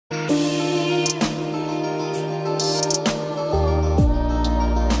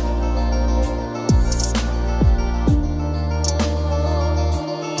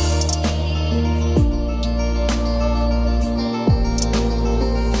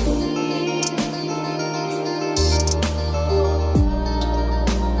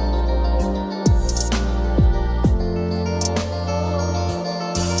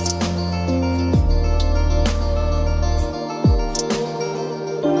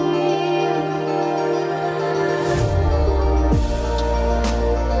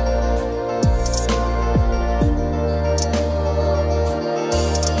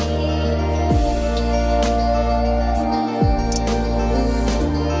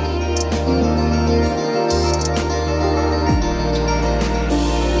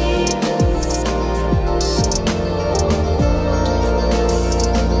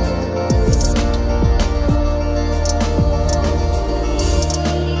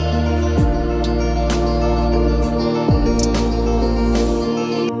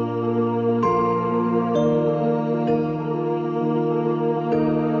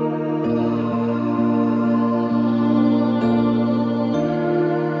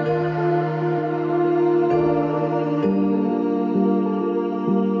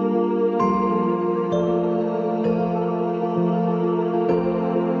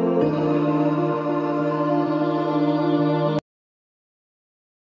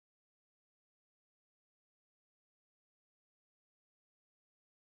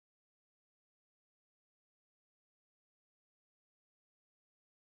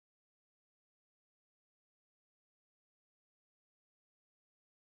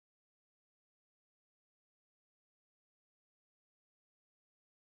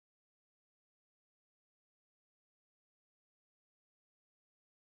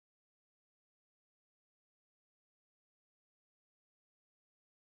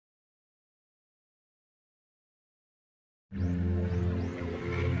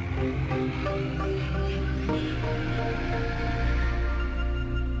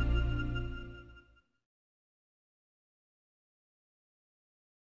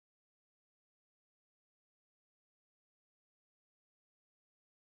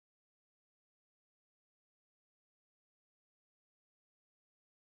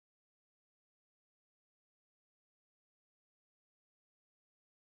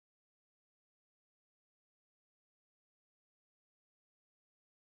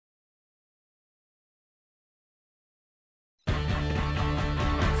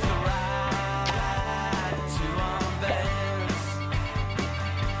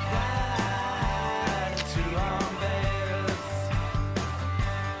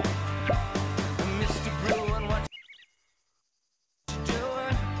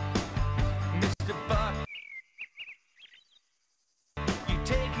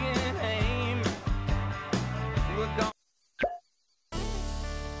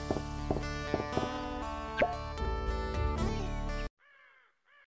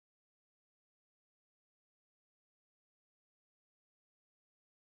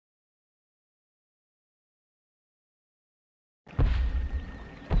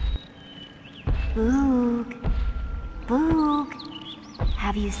Boog. Boog.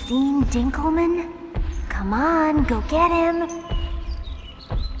 Have you seen Dinkelman? Come on, go get him.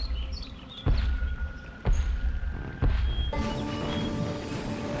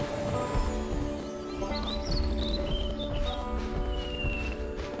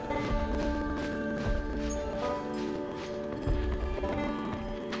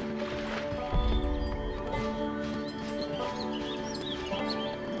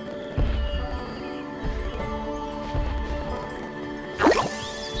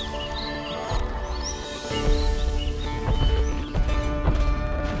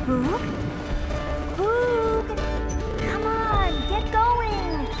 Boog? Boog! Come on, get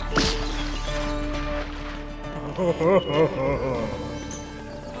going!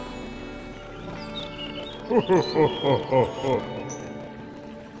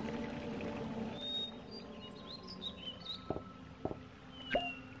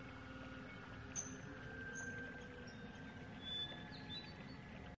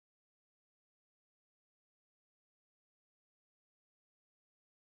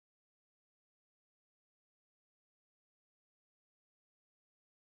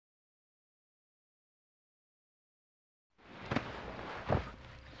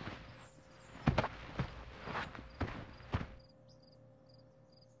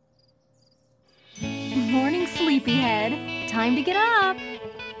 Morning, sleepyhead. Time to get up.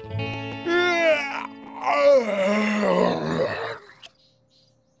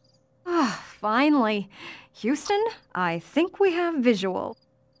 Ah, finally. Houston, I think we have visual.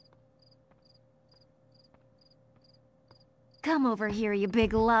 Come over here, you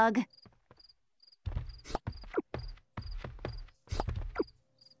big lug.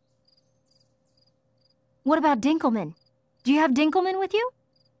 What about Dinkelman? Do you have Dinkelman with you?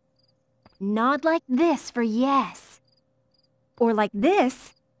 Nod like this for yes. Or like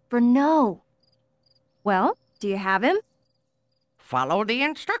this for no. Well, do you have him? Follow the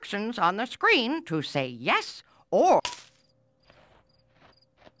instructions on the screen to say yes or...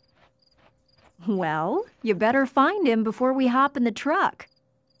 Well, you better find him before we hop in the truck.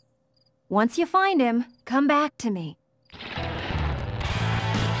 Once you find him, come back to me.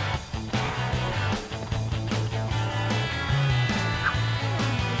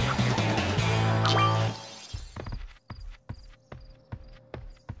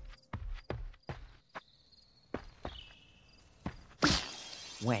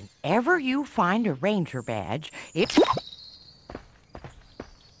 Whenever you find a ranger badge, it...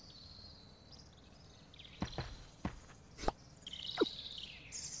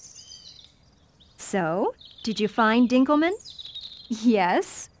 So, did you find Dinkelman?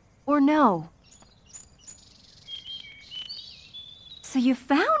 Yes or no? So you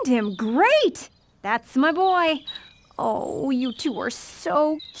found him, great! That's my boy. Oh, you two are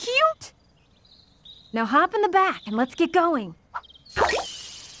so cute. Now hop in the back and let's get going.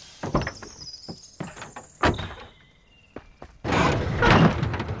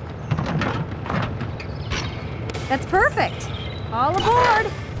 That's perfect. All aboard.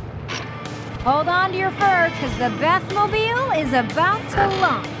 Hold on to your fur, because the Bethmobile is about to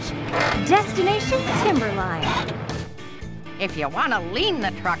launch. Destination Timberline. If you want to lean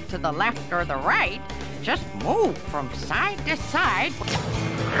the truck to the left or the right, just move from side to side.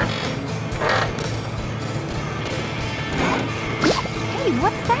 Hey,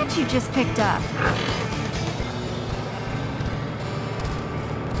 what's that you just picked up?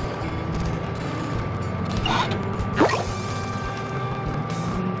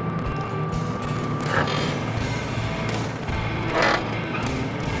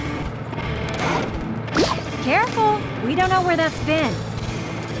 Careful, we don't know where that's been.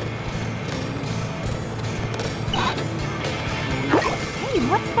 Hey,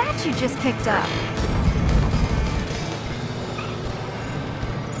 what's that you just picked up?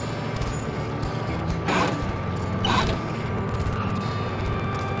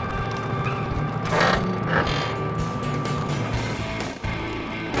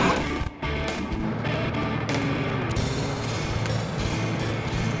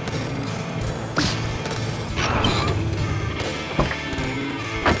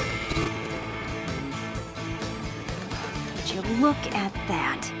 Look at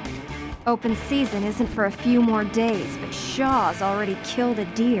that. Open season isn't for a few more days, but Shaw's already killed a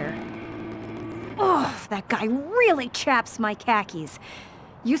deer. Oh, that guy really chaps my khakis.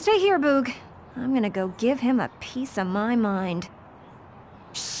 You stay here, Boog. I'm gonna go give him a piece of my mind.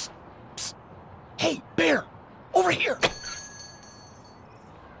 Psst, psst. Hey, Bear! Over here!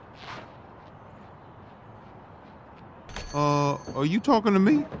 Are you talking to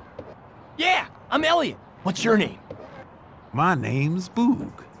me? Yeah, I'm Elliot. What's your name? My name's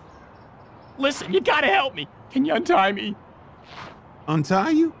Boog. Listen, you gotta help me. Can you untie me? Untie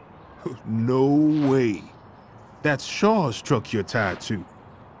you? No way. That's Shaw's truck you're tied to.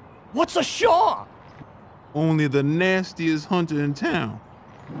 What's a Shaw? Only the nastiest hunter in town.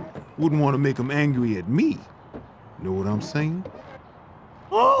 Wouldn't want to make him angry at me. Know what I'm saying?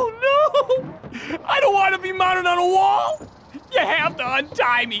 Oh no! I don't want to be mounted on a wall! You have to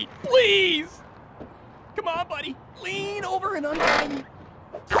untie me, please! Come on, buddy. Lean over and untie me.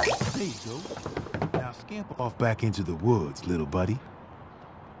 There you go. Now scamper off back into the woods, little buddy.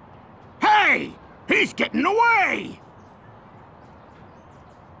 Hey! He's getting away!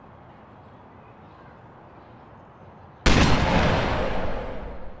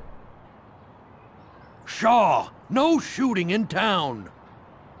 Shaw, no shooting in town.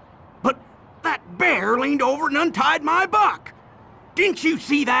 But that bear leaned over and untied my buck. Didn't you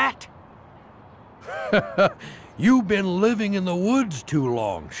see that? You've been living in the woods too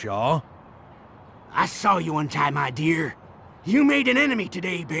long, Shaw. I saw you untie my deer. You made an enemy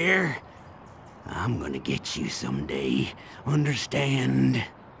today, bear. I'm gonna get you someday. Understand?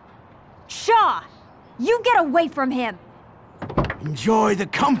 Shaw! You get away from him! Enjoy the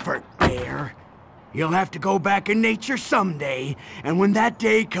comfort, bear. You'll have to go back in nature someday, and when that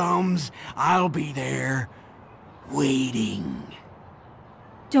day comes, I'll be there, waiting.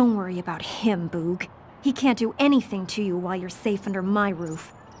 Don't worry about him, Boog. He can't do anything to you while you're safe under my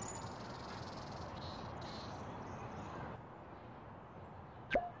roof.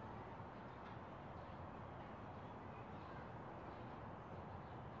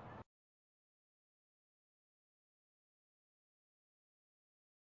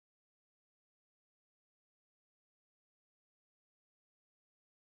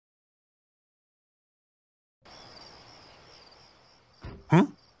 Huh?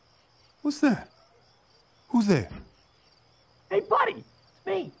 What's that? Who's there? Hey, buddy! It's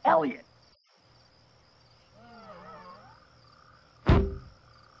me, Elliot.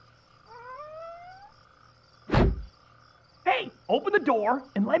 Hey, open the door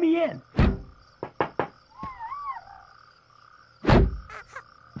and let me in.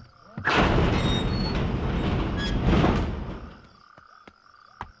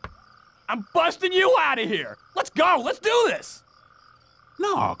 I'm busting you out of here. Let's go. Let's do this.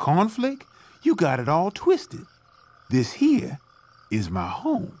 Nah, Cornflake. You got it all twisted. This here is my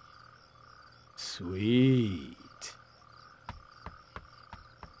home. Sweet.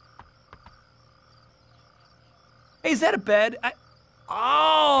 Hey, is that a bed? Oh,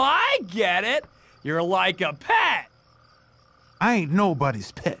 I get it. You're like a pet. I ain't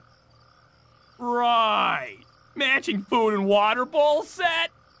nobody's pet. Right. Matching food and water bowl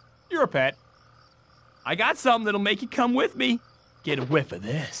set. You're a pet. I got something that'll make you come with me. Get a whiff of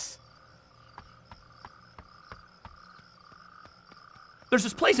this. There's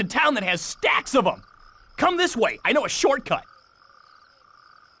this place in town that has stacks of them. Come this way. I know a shortcut.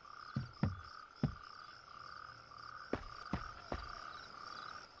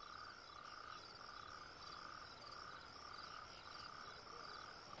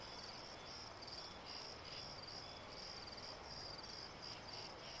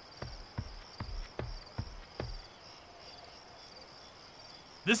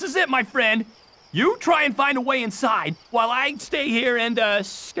 This is it, my friend. You try and find a way inside while I stay here and,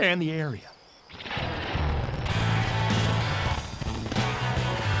 scan the area.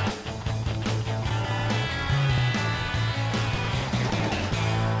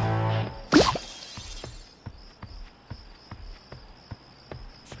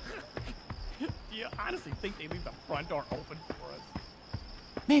 Do you honestly think they leave the front door open for us?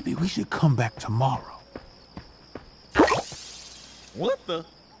 Maybe we should come back tomorrow. What the?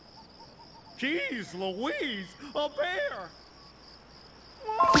 Jeez Louise, a bear!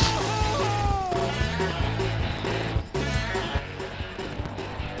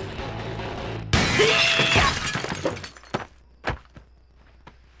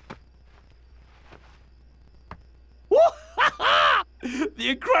 The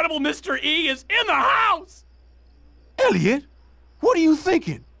incredible Mr. E is in the house! Elliot, what are you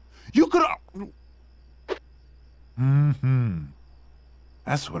thinking? You could've...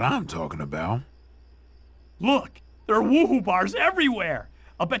 That's what I'm talking about. Look, there are woohoo bars everywhere.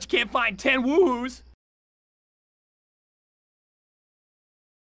 I'll bet you can't find 10 woohoos.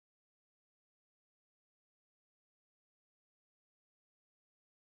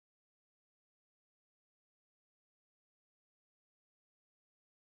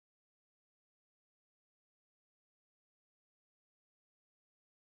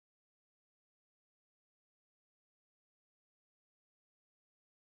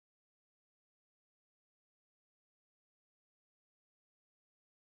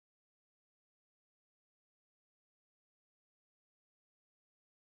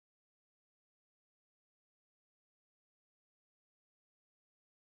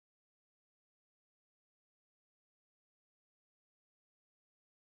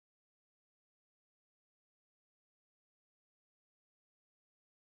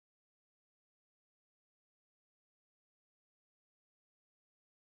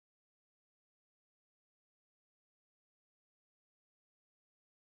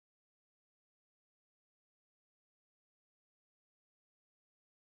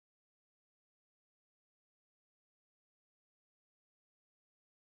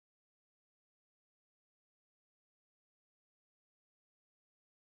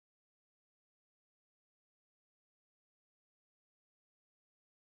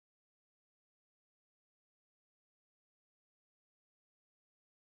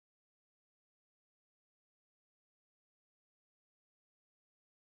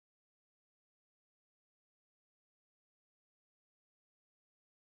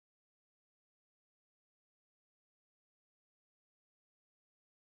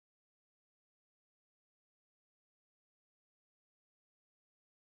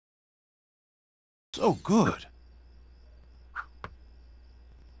 So good.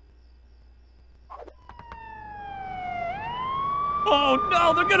 Oh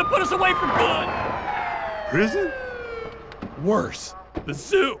no, they're gonna put us away for good! Prison? Worse, the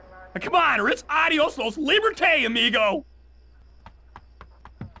zoo. Now, come on, or it's adios los liberté, amigo!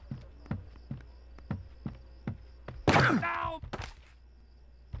 Ow.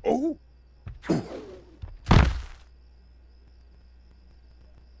 Oh.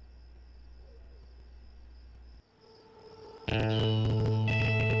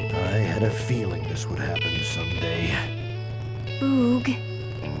 I had a feeling this would happen someday. Boog.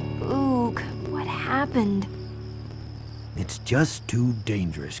 Boog, what happened? It's just too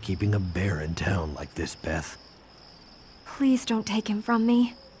dangerous keeping a bear in town like this, Beth. Please don't take him from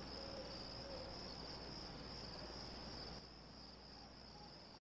me.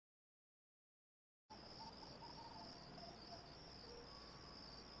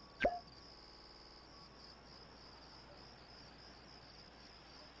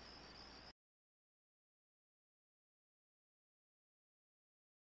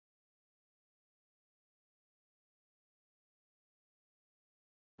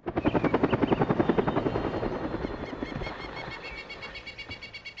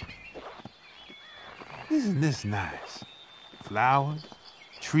 Isn't this nice? Flowers,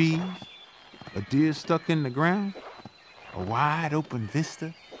 trees, a deer stuck in the ground, a wide open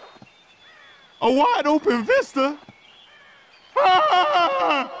vista. A wide open vista?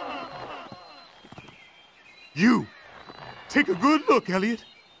 Ah! You, take a good look, Elliot.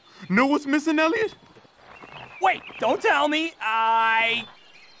 Know what's missing, Elliot? Wait, don't tell me.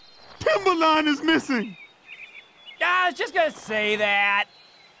 Timberline is missing. I was just gonna say that.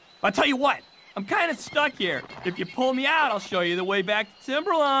 I'll tell you what, I'm kind of stuck here. If you pull me out, I'll show you the way back to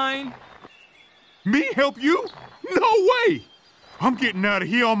Timberline. Me help you? No way! I'm getting out of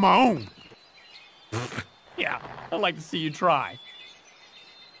here on my own. Yeah, I'd like to see you try.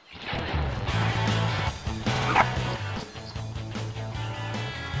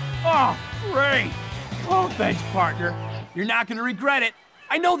 Oh, great. Oh, thanks, partner. You're not gonna regret it.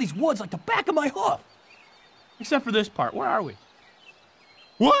 I know these woods like the back of my hoof. Except for this part. Where are we?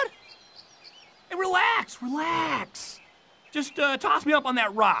 What? Hey, relax, relax. Just toss me up on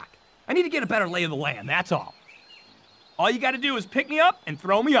that rock. I need to get a better lay of the land, that's all. All you gotta do is pick me up and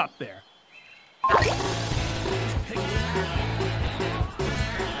throw me up there.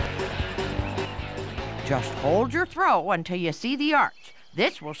 Just hold your throw until you see the arch.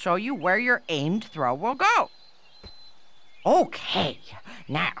 This will show you where your aimed throw will go. Okay,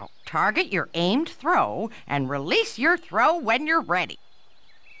 now target your aimed throw and release your throw when you're ready.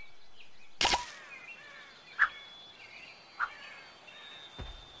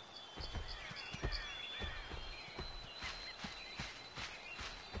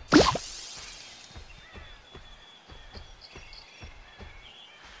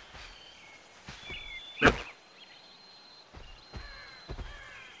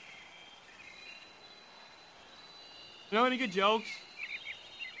 You know any good jokes?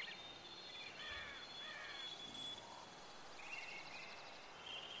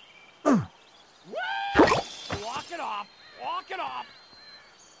 Walk it off! Walk it off!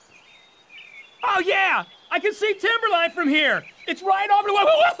 Oh yeah! I can see Timberline from here! It's right over the...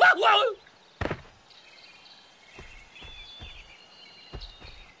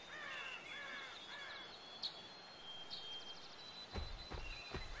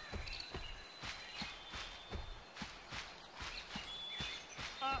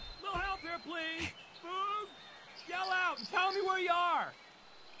 Little help here, please! Boog! Yell out and tell me where you are!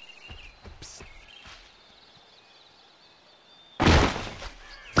 Psst.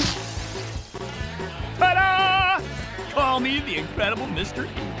 Ta-da! Call me the Incredible Mr. E.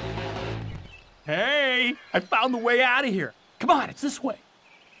 Hey, I found the way out of here. Come on, it's this way.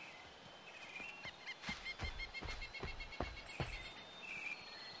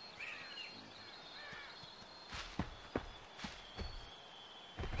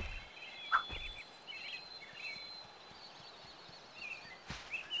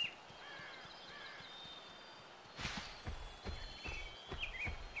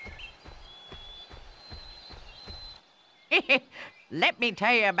 Let me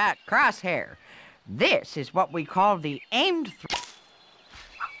tell you about Crosshair. This is what we call the aimed throw.